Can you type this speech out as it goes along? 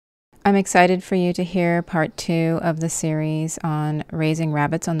I'm excited for you to hear part 2 of the series on raising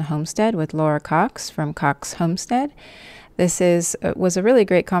rabbits on the homestead with Laura Cox from Cox Homestead. This was a really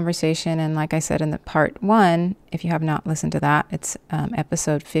great conversation, and like I said in the part 1, if you have not listened to that, it's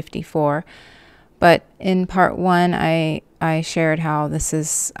episode 54. But in part 1, I shared how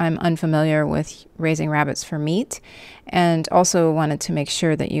I'm unfamiliar with raising rabbits for meat, and also wanted to make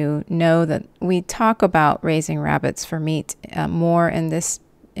sure that you know that we talk about raising rabbits for meat more in this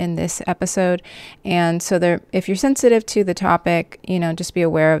episode. And so if you're sensitive to the topic, just be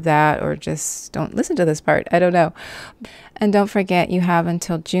aware of that, or just don't listen to this part. I don't know. And don't forget, you have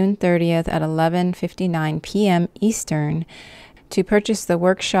until June 30th at 11:59 p.m. Eastern to purchase the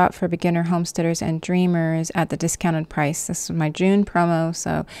workshop for beginner homesteaders and dreamers at the discounted price. This is my June promo,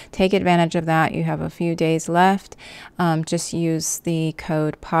 so take advantage of that. You have a few days left. Just use the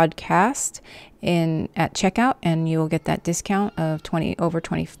code podcast at checkout, and you will get that discount of over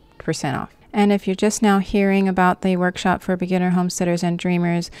 20% off. And if you're just now hearing about the workshop for beginner homesteaders and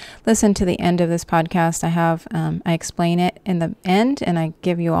dreamers, listen to the end of this podcast. I explain it in the end, and I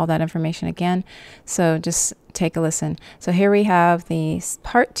give you all that information again. So just take a listen. So here we have the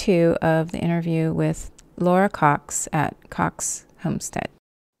part 2 of the interview with Laura Cox at Cox Homestead.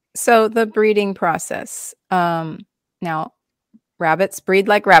 So the breeding process. Now, rabbits breed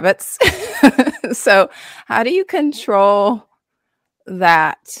like rabbits. So how do you control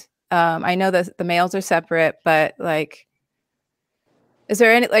that? I know that the males are separate, but is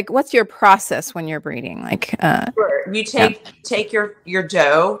there any, what's your process when you're breeding? Sure. You take your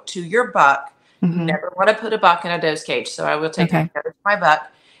doe to your buck. Mm-hmm. You never want to put a buck in a doe's cage. So I will take my doe to my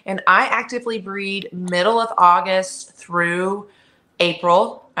buck, and I actively breed middle of August through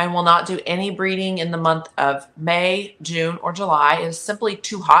April. I will not do any breeding in the month of May, June, or July. It is simply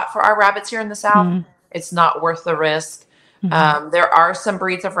too hot for our rabbits here in the South. Mm-hmm. It's not worth the risk. Mm-hmm. There are some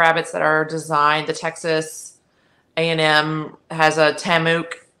breeds of rabbits that are designed. The Texas A&M has a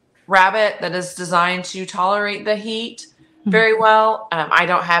Tamuk rabbit that is designed to tolerate the heat very well. I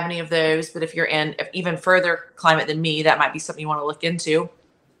don't have any of those, but if you're in even further climate than me, that might be something you want to look into.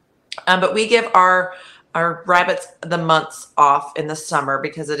 But we give our rabbits the months off in the summer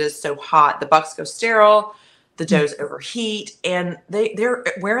because it is so hot. The bucks go sterile, the does overheat, and they're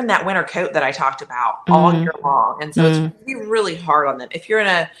wearing that winter coat that I talked about all year long. And so it's really hard on them. If you're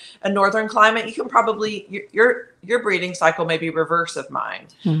in a northern climate, you can probably, your breeding cycle may be reverse of mine.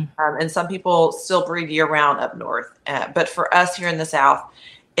 And some people still breed year round up north. But for us here in the South,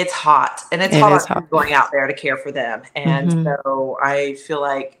 it's hot, and it's hot going out there to care for them. And so I feel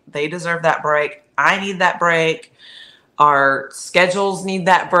like they deserve that break. I need that break. Our schedules need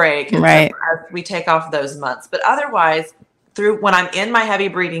that break. And right. So we take off those months. But otherwise, when I'm in my heavy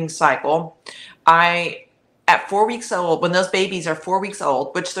breeding cycle, at 4 weeks old, when those babies are 4 weeks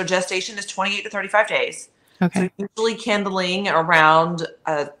old, which their gestation is 28 to 35 days. Okay. So usually kindling around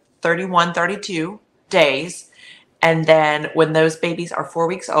 31, 32 days. And then when those babies are 4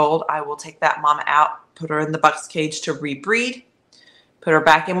 weeks old, I will take that mama out, put her in the buck's cage to rebreed, put her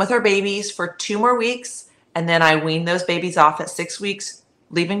back in with her babies for 2 more weeks. And then I wean those babies off at 6 weeks,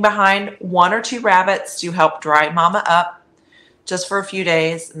 leaving behind 1 or 2 rabbits to help dry mama up just for a few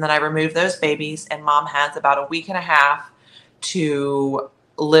days. And then I remove those babies, and mom has about a week and a half to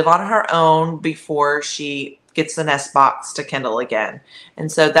live on her own before she gets the nest box to kindle again.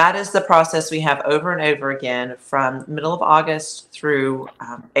 And so that is the process we have over and over again from middle of August through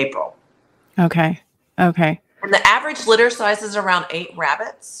April. Okay. Okay. And the average litter size is around 8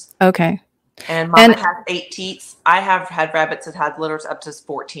 rabbits. Okay. And mama has 8 teats. I have had rabbits that had litters up to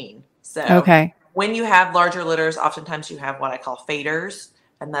 14. So when you have larger litters, oftentimes you have what I call faders.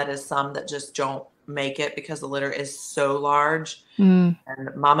 And that is some that just don't make it because the litter is so large. And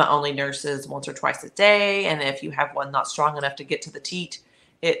mama only nurses once or twice a day. And if you have one not strong enough to get to the teat,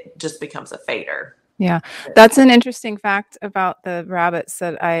 it just becomes a fader. Yeah, that's an interesting fact about the rabbits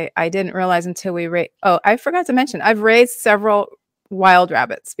that I didn't realize until we raised. Oh, I forgot to mention, I've raised several wild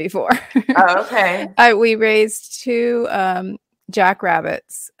rabbits before. Oh, okay. We raised 2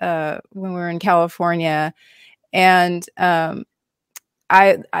 jackrabbits when we were in California, and I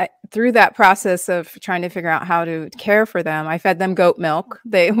through that process of trying to figure out how to care for them, I fed them goat milk.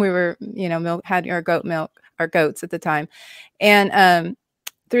 We were had our goat milk, our goats at the time, and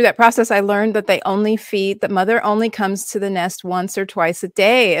through that process, I learned that the mother only comes to the nest once or twice a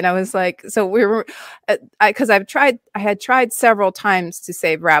day. And I was like, so we were, because I had tried several times to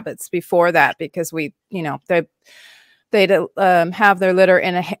save rabbits before that, because they'd have their litter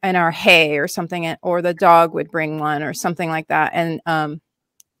in our hay or something, or the dog would bring one or something like that. And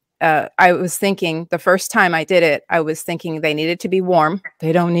I was thinking the first time I did it, I was thinking they needed to be warm.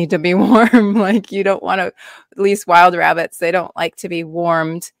 They don't need to be warm. Like, you don't want to, at least wild rabbits, they don't like to be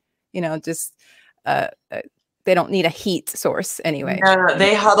warmed, just, they don't need a heat source anyway. No,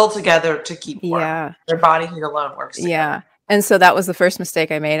 they huddle together to keep warm. Yeah. Their body heat alone works together. Yeah. And so that was the first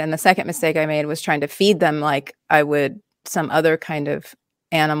mistake I made. And the second mistake I made was trying to feed them like I would some other kind of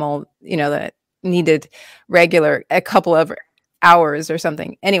animal, that needed a couple of hours or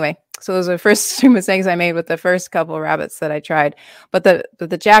something. Anyway, so those are the first two mistakes I made with the first couple of rabbits that I tried. But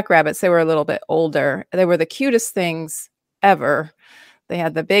the jackrabbits, they were a little bit older. They were the cutest things ever. They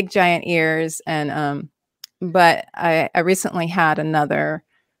had the big giant ears, and but I recently had another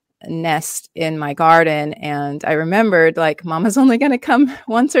nest in my garden, and I remembered, like, Mama's only going to come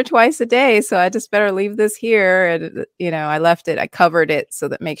once or twice a day, so I just better leave this here. And I left it, I covered it so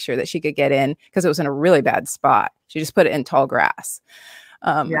that make sure that she could get in, because it was in a really bad spot. She just put it in tall grass.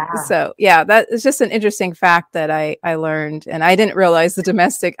 So yeah, that is just an interesting fact that I learned, and I didn't realize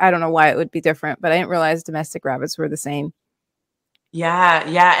I don't know why it would be different, but I didn't realize domestic rabbits were the same.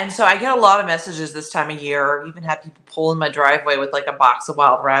 Yeah. And so I get a lot of messages this time of year, or even have people pull in my driveway with like a box of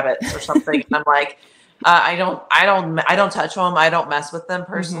wild rabbits or something. And I'm like, I don't touch them. I don't mess with them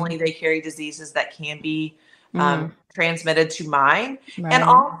personally. They carry diseases that can be transmitted to mine. Right. And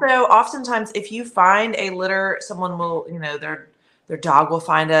also, oftentimes, if you find a litter, someone will, their dog will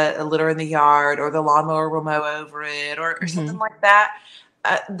find a litter in the yard, or the lawnmower will mow over it, or something like that.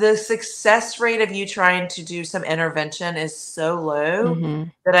 The success rate of you trying to do some intervention is so low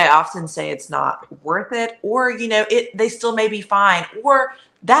that I often say it's not worth it, or, they still may be fine, or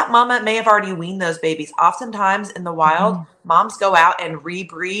that mama may have already weaned those babies. Oftentimes in the wild, moms go out and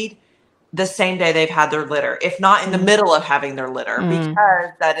rebreed the same day they've had their litter, if not in the middle of having their litter, because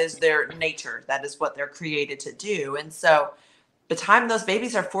that is their nature. That is what they're created to do. And so the time those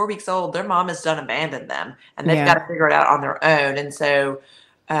babies are 4 weeks old, their mom has done abandoned them, and they've got to figure it out on their own. And so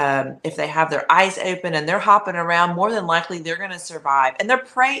if they have their eyes open and they're hopping around, more than likely they're going to survive. And they're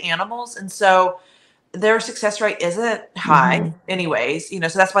prey animals, and so their success rate isn't high anyways, so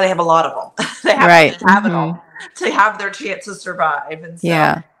that's why they have a lot of them. They have to have it all to have their chance to survive. And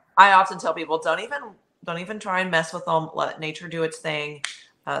so I often tell people, don't even try and mess with them. Let nature do its thing.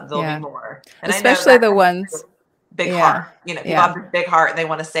 There'll be more. And especially the ones big heart, people have this big heart and they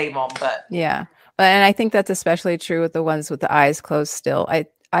want to save them, but and I think that's especially true with the ones with the eyes closed still.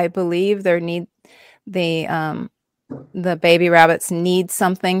 I believe the baby rabbits need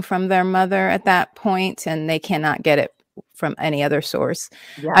something from their mother at that point, and they cannot get it from any other source.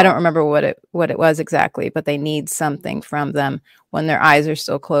 I don't remember what it was exactly, but they need something from them when their eyes are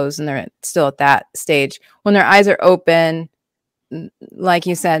still closed and they're still at that stage. When their eyes are open, like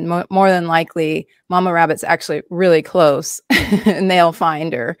you said, more than likely, mama rabbit's actually really close and they'll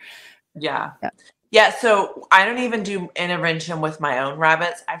find her. Yeah. So I don't even do intervention with my own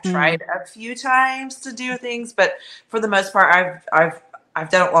rabbits. I've tried a few times to do things, but for the most part, I've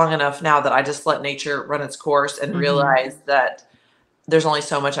done it long enough now that I just let nature run its course and realize that there's only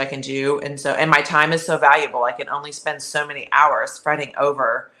so much I can do. And my time is so valuable. I can only spend so many hours fighting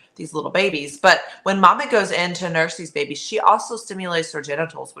over these little babies. But when mama goes in to nurse these babies, she also stimulates their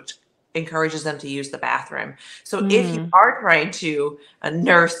genitals, which encourages them to use the bathroom. So if you are trying to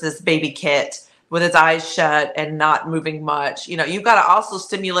nurse this baby kit with its eyes shut and not moving much, you've got to also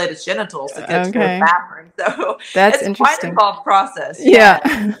stimulate its genitals to get to the bathroom. So that's it's quite an involved process. Yeah.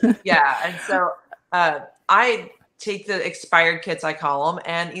 And so I take the expired kits, I call them,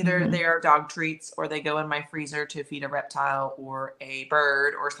 and either they are dog treats or they go in my freezer to feed a reptile or a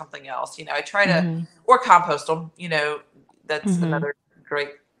bird or something else. I try to, or compost them, that's another great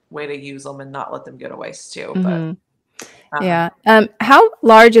way to use them and not let them go to waste too. But how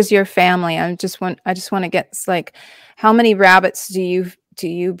large is your family? I just want to get, like, how many rabbits do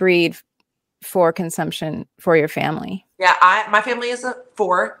you breed for consumption for your family? My family is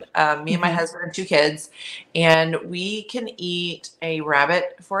 4, me and my husband and 2 kids, and we can eat a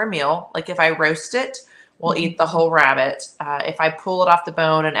rabbit for a meal. Like, if I roast it, we'll eat the whole rabbit. If I pull it off the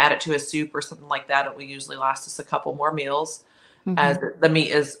bone and add it to a soup or something like that, it will usually last us a couple more meals. As the meat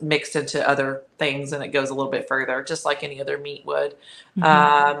is mixed into other things and it goes a little bit further, just like any other meat would.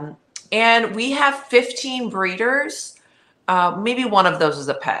 And we have 15 breeders. Maybe one of those is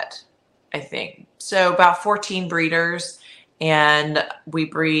a pet, I think. So about 14 breeders, and we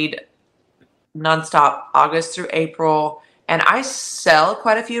breed nonstop August through April. And I sell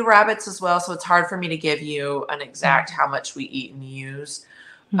quite a few rabbits as well, so it's hard for me to give you an exact how much we eat and use.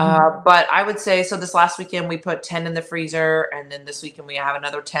 But I would say, so this last weekend we put 10 in the freezer, and then this weekend we have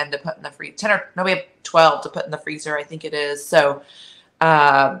another 10 to put in the freezer. We have 12 to put in the freezer, I think it is. So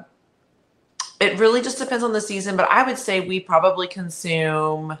It really just depends on the season, but I would say we probably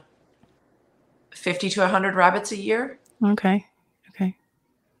consume 50 to 100 rabbits a year. Okay. Okay.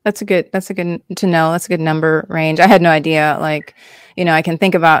 That's a good to know. That's a good number range. I had no idea. Like, I can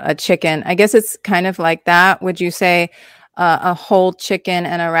think about a chicken. I guess it's kind of like that. Would you say a whole chicken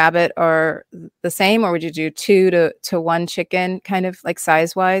and a rabbit are the same, or would you do 2 to 1 chicken, kind of like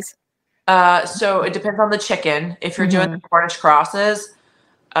size wise? So it depends on the chicken. If you're doing the Cornish crosses,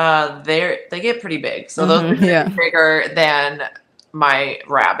 they get pretty big. So those are going to be bigger than my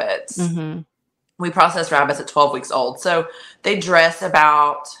rabbits. We process rabbits at 12 weeks old. So they dress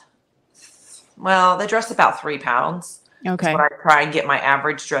about 3 pounds. Okay. That's what I try and get my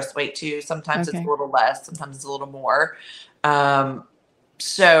average dress weight to. Sometimes it's a little less, sometimes it's a little more. And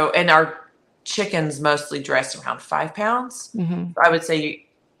our chickens mostly dress around 5 pounds. So I would say,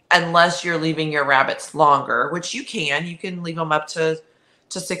 unless you're leaving your rabbits longer, which you can leave them up to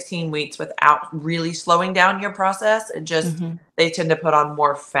 16 weeks without really slowing down your process. It just, they tend to put on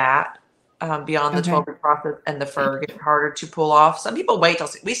more fat beyond the 12-week process, and the fur gets harder to pull off. Some people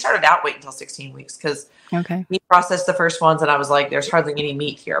we started out waiting until 16 weeks because we processed the first ones and I was like, there's hardly any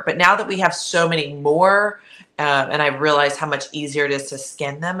meat here. But now that we have so many more, and I realized how much easier it is to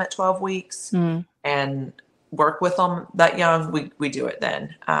skin them at 12 weeks and work with them that young, we do it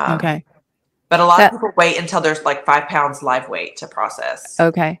then. But a lot of people wait until there's like 5 pounds live weight to process.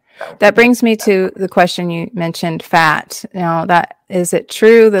 Okay. So, that brings me to the question you mentioned, fat. Now, is it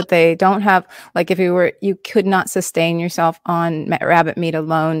true that they don't have, like, if you could not sustain yourself on rabbit meat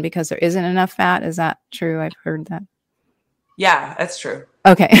alone because there isn't enough fat? Is that true? I've heard that. Yeah, that's true.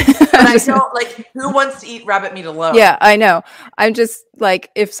 Okay. But I don't, like, who wants to eat rabbit meat alone? Yeah, I know. I'm just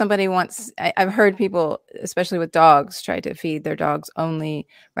like, if somebody wants, I've heard people, especially with dogs, try to feed their dogs only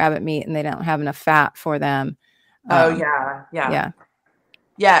rabbit meat and they don't have enough fat for them. Yeah.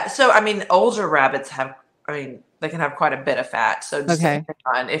 So, I mean, older rabbits they can have quite a bit of fat. So just depending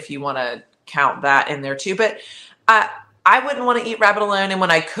on if you want to count that in there too. But I wouldn't want to eat rabbit alone. And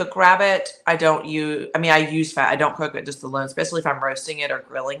when I cook rabbit, I use fat. I don't cook it just alone, especially if I'm roasting it or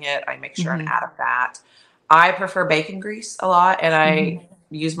grilling it. I make sure and add a fat. I prefer bacon grease a lot, and I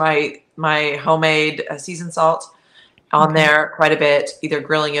use my homemade seasoned salt on there quite a bit, either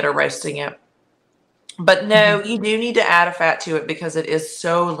grilling it or roasting it. But no, you do need to add a fat to it because it is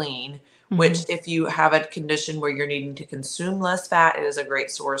so lean, which if you have a condition where you're needing to consume less fat, it is a great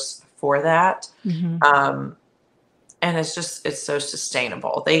source for that. And it's so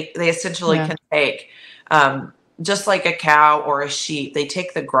sustainable. They essentially can take, just like a cow or a sheep, they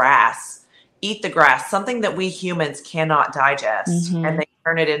take the grass, eat the grass, something that we humans cannot digest, and they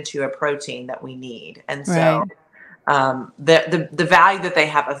turn it into a protein that we need. And so the value that they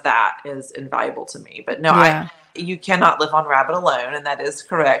have of that is invaluable to me. But no, you cannot live on rabbit alone, and that is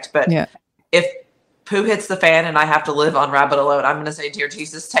correct. But if poo hits the fan and I have to live on rabbit alone, I'm going to say, dear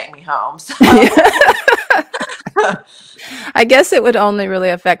Jesus, take me home. So. I guess it would only really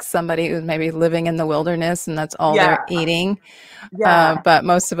affect somebody who's maybe living in the wilderness and that's all they're eating. But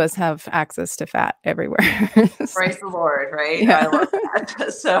most of us have access to fat everywhere. Praise the Lord, right? I love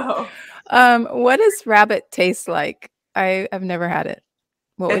that. So, what does rabbit taste like? I've never had it.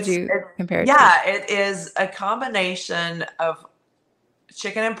 What would you compare it to? Yeah, it is a combination of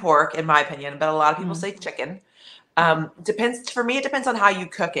chicken and pork, in my opinion, but a lot of people say chicken. For me, it depends on how you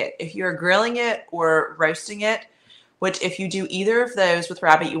cook it. If you're grilling it or roasting it, which if you do either of those with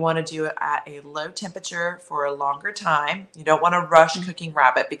rabbit, you want to do it at a low temperature for a longer time. You don't want to rush cooking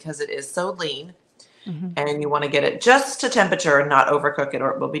rabbit because it is so lean, and you want to get it just to temperature and not overcook it or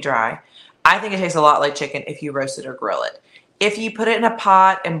it will be dry. I think it tastes a lot like chicken if you roast it or grill it. If you put it in a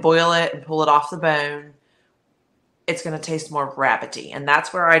pot and boil it and pull it off the bone, it's going to taste more rabbity. And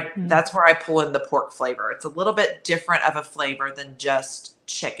that's where I pull in the pork flavor. It's a little bit different of a flavor than just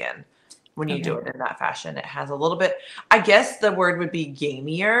chicken when you do it in that fashion. It has a little bit, I guess the word would be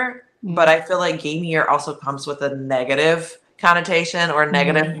gamier, but I feel like gamier also comes with a negative connotation or a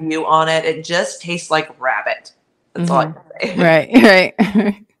negative view on it. It just tastes like rabbit. That's all I can say. Right.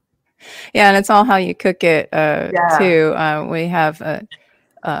 Yeah. And it's all how you cook it too. We have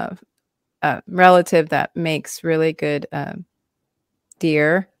a relative that makes really good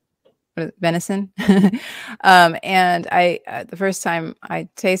deer venison. And the first time I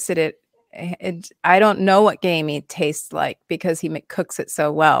tasted it, I don't know what gamey tastes like because he cooks it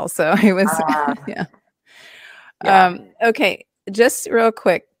so well. So it was, okay. Just real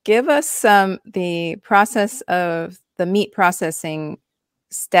quick, give us the process of the meat processing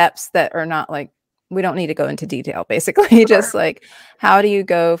steps that are not like, we don't need to go into detail, basically. Just like, how do you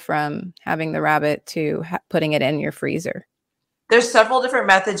go from having the rabbit to putting it in your freezer? There's several different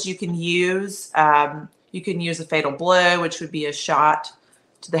methods you can use. You can use a fatal blow, which would be a shot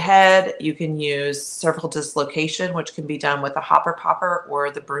to the head. You can use cervical dislocation, which can be done with a hopper popper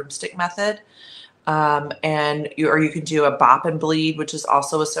or the broomstick method. Or you can do a bop and bleed, which is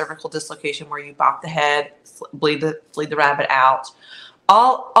also a cervical dislocation where you bop the head, bleed the rabbit out.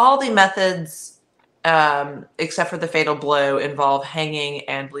 All the methods, except for the fatal blow, involve hanging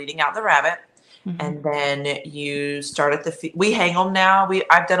and bleeding out the rabbit. And then you start at the feet. We hang them now.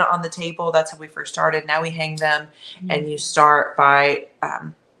 I've done it on the table. That's how we first started. Now we hang them, and you start by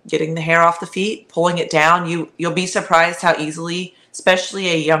getting the hair off the feet, pulling it down. You'll be surprised how easily, especially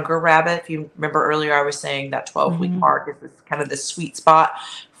a younger rabbit. If you remember earlier, I was saying that 12-week mark is kind of the sweet spot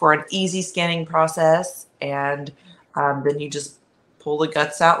for an easy scanning process. And then you just pull the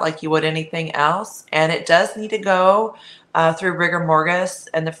guts out like you would anything else. And it does need to go through rigor mortis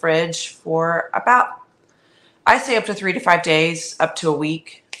in the fridge for about, I say up to 3 to 5 days, up to a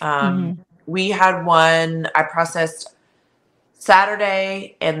week. We had one I processed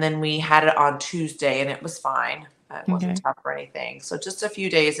Saturday, and then we had it on Tuesday, and it was fine. It wasn't tough or anything. So just a few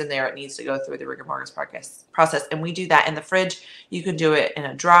days in there, it needs to go through the rigor mortis process. And we do that in the fridge. You can do it in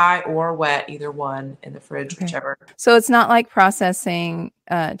a dry or wet, either one in the fridge, whichever. So it's not like processing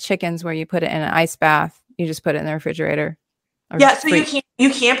chickens where you put it in an ice bath. You just put it in the refrigerator. Yeah, so you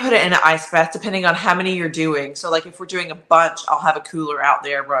can put it in an ice bath depending on how many you're doing. So like if we're doing a bunch, I'll have a cooler out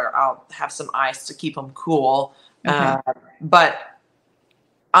there where I'll have some ice to keep them cool. But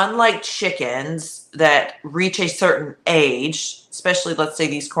unlike chickens that reach a certain age, especially let's say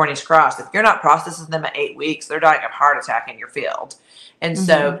these Cornish cross, if you're not processing them at 8 weeks, they're dying of heart attack in your field. And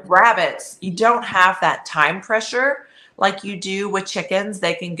so rabbits, you don't have that time pressure like you do with chickens.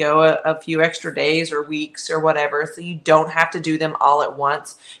 They can go a few extra days or weeks or whatever. So you don't have to do them all at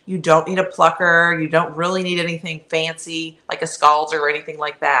once. You don't need a plucker. You don't really need anything fancy like a scalds or anything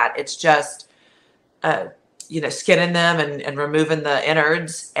like that. It's just, skinning them and removing the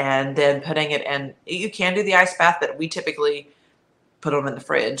innards and then putting it in. You can do the ice bath, but we typically put them in the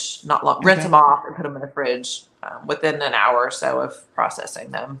fridge, not long, rinse them off and put them in the fridge within an hour or so of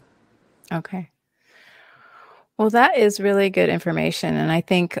processing them. Okay. Well, that is really good information. And I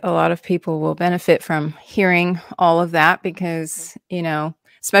think a lot of people will benefit from hearing all of that because,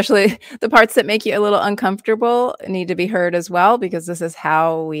 especially the parts that make you a little uncomfortable need to be heard as well, because this is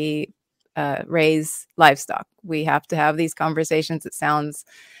how we raise livestock. We have to have these conversations. It sounds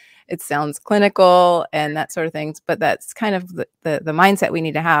clinical and that sort of things, but that's kind of the mindset we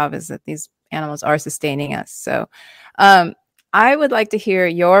need to have, is that these animals are sustaining us. So I would like to hear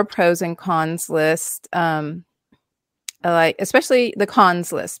your pros and cons list, especially the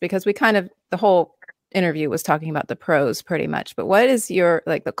cons list, because the whole interview was talking about the pros pretty much. But what is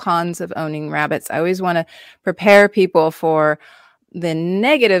the cons of owning rabbits? I always want to prepare people for the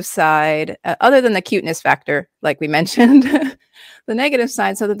negative side, other than the cuteness factor, like we mentioned, the negative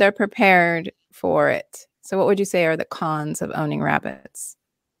side, so that they're prepared for it. So what would you say are the cons of owning rabbits?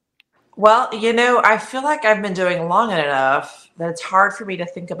 Well, I feel like I've been doing long enough that it's hard for me to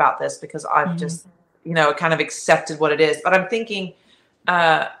think about this because I've just, kind of accepted what it is. But I'm thinking,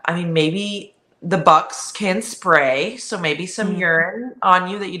 maybe the bucks can spray. So maybe some urine on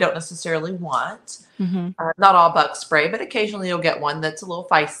you that you don't necessarily want. Not all bucks spray, but occasionally you'll get one that's a little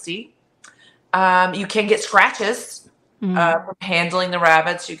feisty. You can get scratches from handling the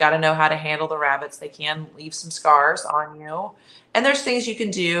rabbits. You got to know how to handle the rabbits. They can leave some scars on you. And there's things you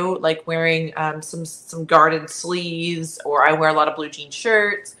can do, like wearing some guarded sleeves, or I wear a lot of blue jean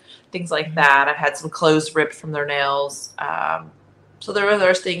shirts, things like that. I've had some clothes ripped from their nails. So there are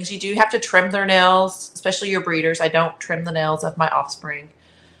those things. You do have to trim their nails, especially your breeders. I don't trim the nails of my offspring,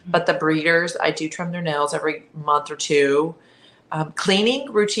 but the breeders, I do trim their nails every month or two.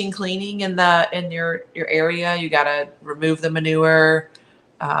 Routine cleaning in your area. You got to remove the manure,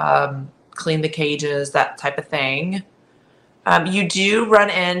 clean the cages, that type of thing. You do run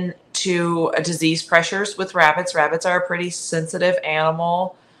into disease pressures with rabbits. Rabbits are a pretty sensitive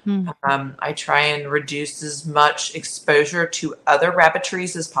animal. I try and reduce as much exposure to other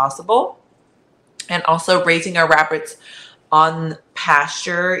rabbitries as possible. And also raising our rabbits on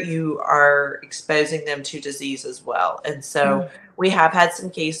pasture, you are exposing them to disease as well. And so we have had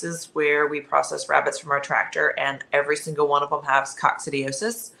some cases where we process rabbits from our tractor and every single one of them has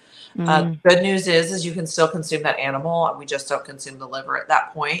coccidiosis. Good news is you can still consume that animal. We just don't consume the liver at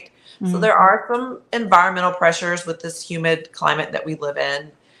that point. So there are some environmental pressures with this humid climate that we live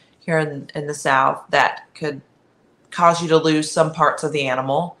in here in the South that could cause you to lose some parts of the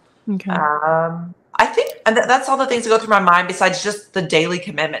animal. I think that's all the things that go through my mind besides just the daily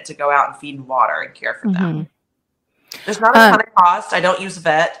commitment to go out and feed and water and care for them. There's not a ton of cost. I don't use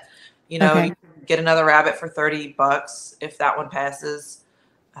vet. You know, okay. you can get another rabbit for $30 if that one passes.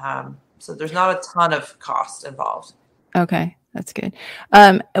 So there's not a ton of cost involved. Okay, that's good.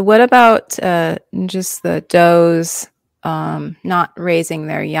 What about just the does not raising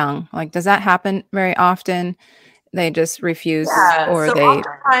their young? Like, does that happen very often? They just refuse, Yeah. or So they.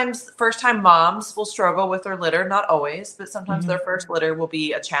 oftentimes, first-time moms will struggle with their litter. Not always, but sometimes Mhm. their first litter will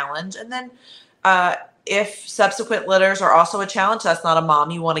be a challenge. And then, uh, if subsequent litters are also a challenge, that's not a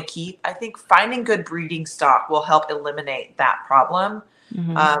mom you want to keep. I think finding good breeding stock will help eliminate that problem.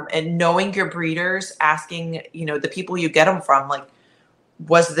 Mhm. And knowing your breeders, asking, the people you get them from, like,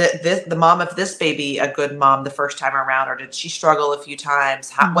 was the mom of this baby a good mom the first time around, or did she struggle a few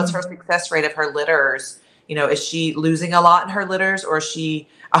times? What's her Mhm. success rate of her litters? Is she losing a lot in her litters, or is she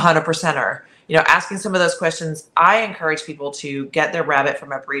 100%er? Asking some of those questions. I encourage people to get their rabbit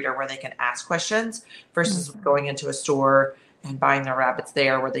from a breeder where they can ask questions versus Mhm. going into a store and buying their rabbits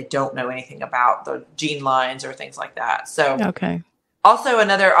there where they don't know anything about the gene lines or things like that. So Okay. also,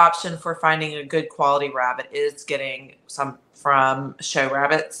 another option for finding a good quality rabbit is getting some from show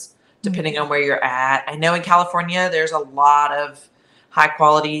rabbits, Mm. depending on where you're at. I know in California, there's a lot of high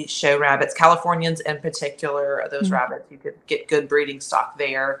quality show rabbits. Californians in particular, are those Mm. rabbits. You could get good breeding stock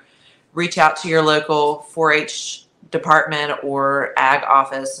there. Reach out to your local 4-H department or ag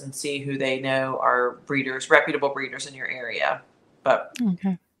office and see who they know are breeders, reputable breeders in your area. But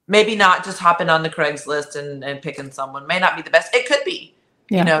Okay. maybe not just hopping on the Craigslist and picking someone may not be the best. It could be,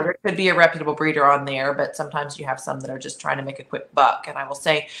 Yeah. there could be a reputable breeder on there, but sometimes you have some that are just trying to make a quick buck. And I will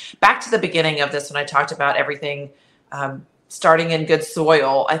say back to the beginning of this, when I talked about everything, starting in good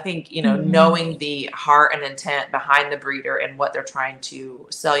soil, I think, Mhm. knowing the heart and intent behind the breeder and what they're trying to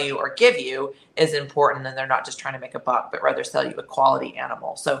sell you or give you is important. And they're not just trying to make a buck, but rather sell you a quality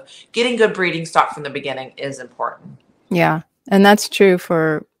animal. So getting good breeding stock from the beginning is important. Yeah, and that's true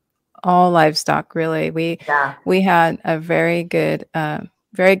for all livestock, really. Yeah. We had a very good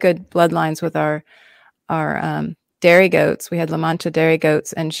bloodlines with our dairy goats. We had La Mancha dairy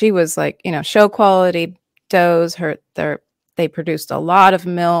goats, and she was like, show quality does. They produced a lot of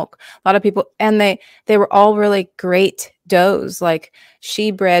milk. A lot of people, and they were all really great does. Like,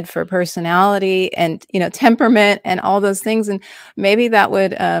 she bred for personality and temperament and all those things. And maybe that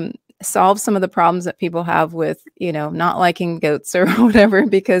would solve some of the problems that people have with not liking goats or whatever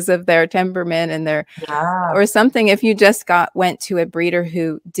because of their temperament and their Yeah. or something. If you just went to a breeder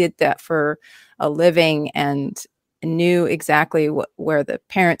who did that for a living and knew exactly where the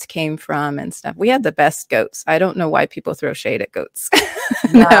parents came from and stuff. We had the best goats. I don't know why people throw shade at goats.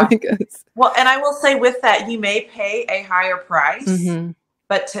 Yeah. Goats. Well, and I will say with that, you may pay a higher price, Mm-hmm.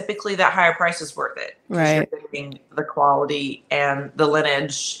 but typically that higher price is worth it because you're Right. getting the quality and the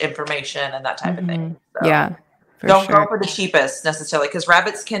lineage information and that type of Mm-hmm. thing. So Yeah, for don't go sure. for the cheapest necessarily, because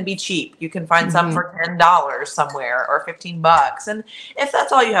rabbits can be cheap. You can find some Mm-hmm. for $10 somewhere or $15. And if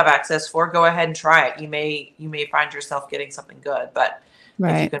that's all you have access for, go ahead and try it. You may find yourself getting something good. But if you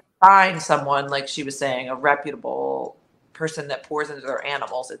Right. can find someone, like she was saying, a reputable person that pours into their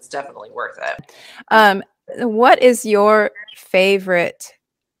animals, it's definitely worth it. What is your favorite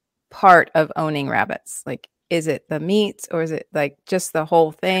part of owning rabbits? Like, is it the meat or is it like just the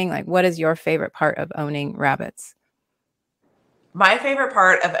whole thing? Like, what is your favorite part of owning rabbits? My favorite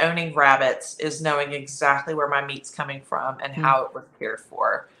part of owning rabbits is knowing exactly where my meat's coming from and Mm. how it was cared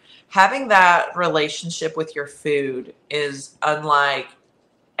for. Having that relationship with your food is unlike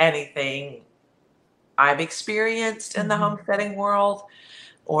anything I've experienced in the Mm-hmm. homesteading world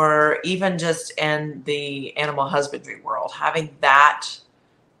or even just in the animal husbandry world. Having that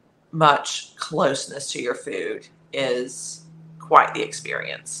much closeness to your food is quite the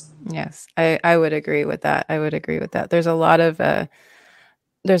experience. Yes, I would agree with that. I would agree with that. There's a lot of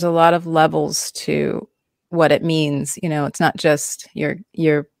levels to what it means. It's not just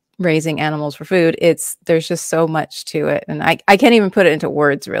you're raising animals for food. There's just so much to it. And I can't even put it into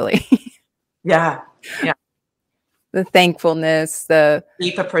words, really. Yeah. Yeah. The thankfulness, the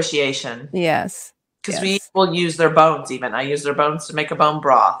Deep appreciation. yes. Because we Yes. will use their bones even. I use their bones to make a bone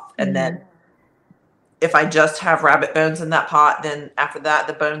broth. And Mhm. then if I just have rabbit bones in that pot, then after that,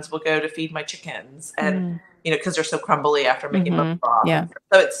 the bones will go to feed my chickens. And, Mhm. because they're so crumbly after making bone Mhm. broth. Yeah.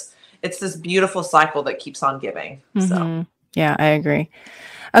 So it's this beautiful cycle that keeps on giving. So Mhm. Yeah, I agree.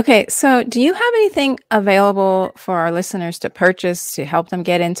 Okay, so do you have anything available for our listeners to purchase to help them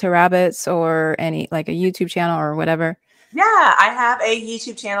get into rabbits or any like a YouTube channel or whatever? yeah, I have a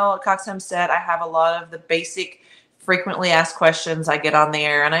YouTube channel at Cox Homestead. I have a lot of the basic frequently asked questions I get on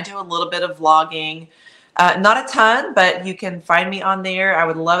there, and I do a little bit of vlogging. Not a ton, but you can find me on there. I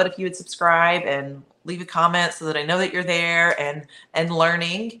would love it if you would subscribe and leave a comment so that I know that you're there and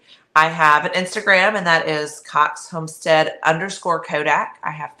learning. I have an Instagram, and that is Cox Homestead _Kodak.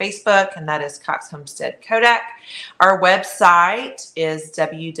 I have Facebook, and that is Cox Homestead Kodak. Our website is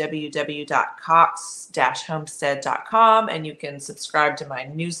www.cox-homestead.com, and you can subscribe to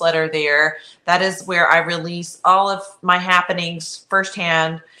my newsletter there. That is where I release all of my happenings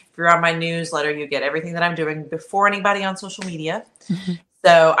firsthand. If you're on my newsletter, you get everything that I'm doing before anybody on social media. Mm-hmm.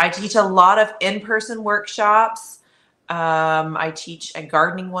 So I teach a lot of in-person workshops. I teach a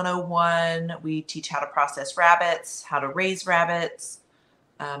gardening 101. We teach how to process rabbits, how to raise rabbits.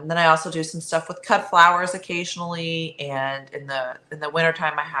 Then I also do some stuff with cut flowers occasionally. And in the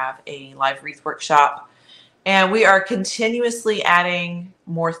wintertime, I have a live wreath workshop. And we are continuously adding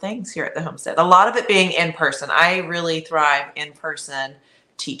more things here at the homestead. A lot of it being in person. I really thrive in person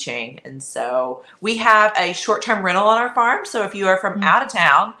teaching. And so we have a short-term rental on our farm. So if you are from out of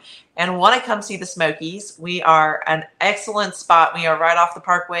town and want to come see the Smokies, we are an excellent spot. We are right off the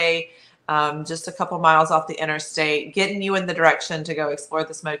parkway, just a couple miles off the interstate, getting you in the direction to go explore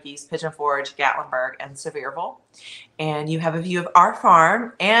the Smokies, Pigeon Forge, Gatlinburg, and Sevierville. And you have a view of our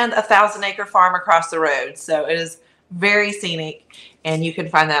farm and a 1,000-acre farm across the road. So it is very scenic, and you can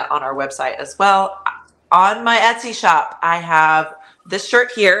find that on our website as well. On my Etsy shop, I have this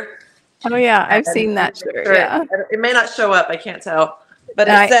shirt here. Oh yeah, I've seen that shirt. Yeah. It may not show up, I can't tell, but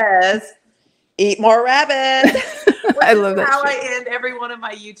it says, "Eat more rabbits." I love that. How I end every one of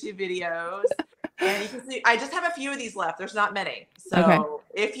my YouTube videos. And you can see, I just have a few of these left. There's not many. So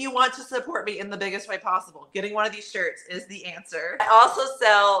if you want to support me in the biggest way possible, getting one of these shirts is the answer. I also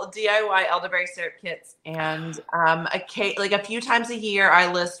sell DIY elderberry syrup kits, and like a few times a year,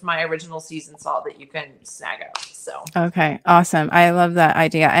 I list my original seasoned salt that you can snag out. So okay, awesome. I love that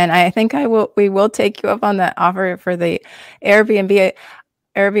idea, and I think we will take you up on that offer for the Airbnb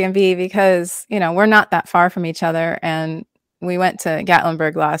because we're not that far from each other, and we went to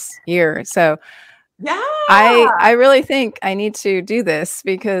Gatlinburg last year, so. Yeah, I really think I need to do this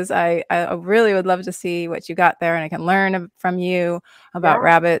because I really would love to see what you got there, and I can learn from you about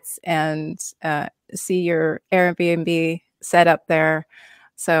rabbits and see your Airbnb set up there.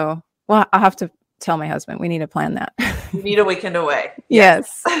 So, well, I'll have to tell my husband. We need to plan that. You need a weekend away.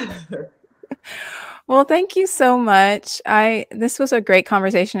 Yes. Well, thank you so much. This was a great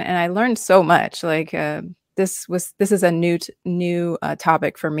conversation, and I learned so much. Like this is a new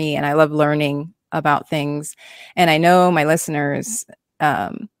topic for me, and I love learning about things. And I know my listeners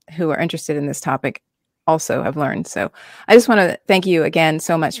who are interested in this topic also have learned. So I just want to thank you again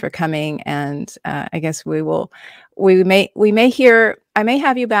so much for coming. And I guess I may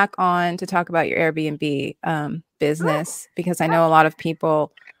have you back on to talk about your Airbnb business, because I know a lot of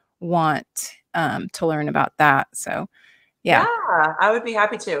people want to learn about that. So yeah, I would be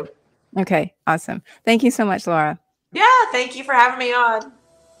happy to. Okay, awesome. Thank you so much, Laura. Yeah, thank you for having me on.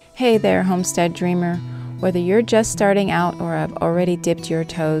 Hey there, homestead dreamer. Whether you're just starting out or have already dipped your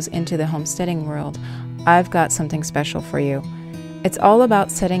toes into the homesteading world, I've got something special for you. It's all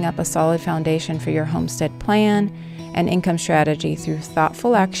about setting up a solid foundation for your homestead plan and income strategy through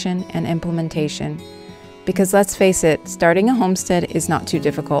thoughtful action and implementation. Because let's face it, starting a homestead is not too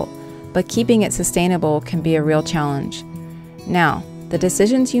difficult, but keeping it sustainable can be a real challenge. Now, the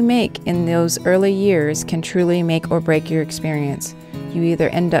decisions you make in those early years can truly make or break your experience. You either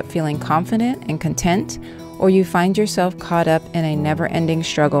end up feeling confident and content, or you find yourself caught up in a never-ending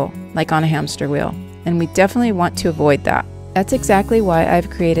struggle, like on a hamster wheel. And we definitely want to avoid that. That's exactly why I've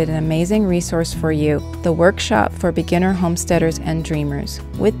created an amazing resource for you, the Workshop for Beginner Homesteaders and Dreamers.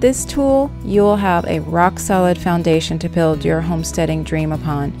 With this tool, you'll have a rock-solid foundation to build your homesteading dream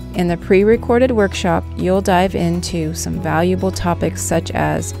upon. In the pre-recorded workshop, you'll dive into some valuable topics such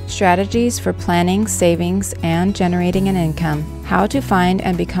as strategies for planning, savings, and generating an income, how to find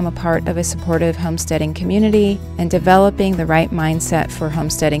and become a part of a supportive homesteading community, and developing the right mindset for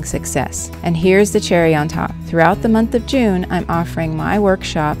homesteading success. And here's the cherry on top. Throughout the month of June, I'm offering my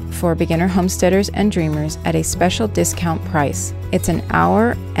workshop for beginner homesteaders and dreamers at a special discount price. It's an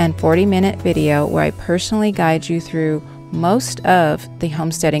hour and 40-minute video where I personally guide you through most of the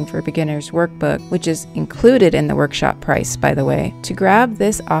Homesteading for Beginners workbook, which is included in the workshop price, by the way. To grab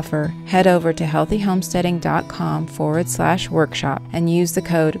this offer, head over to healthyhomesteading.com/workshop and use the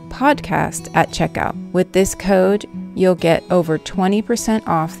code PODCAST at checkout. With this code, you'll get over 20%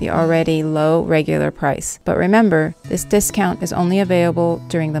 off the already low regular price. But remember, this discount is only available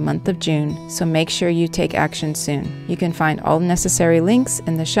during the month of June, so make sure you take action soon. You can find all necessary links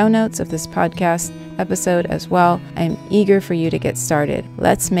in the show notes of this podcast episode as well. I'm eager for you to get started.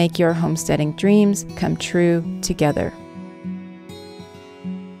 Let's make your homesteading dreams come true together.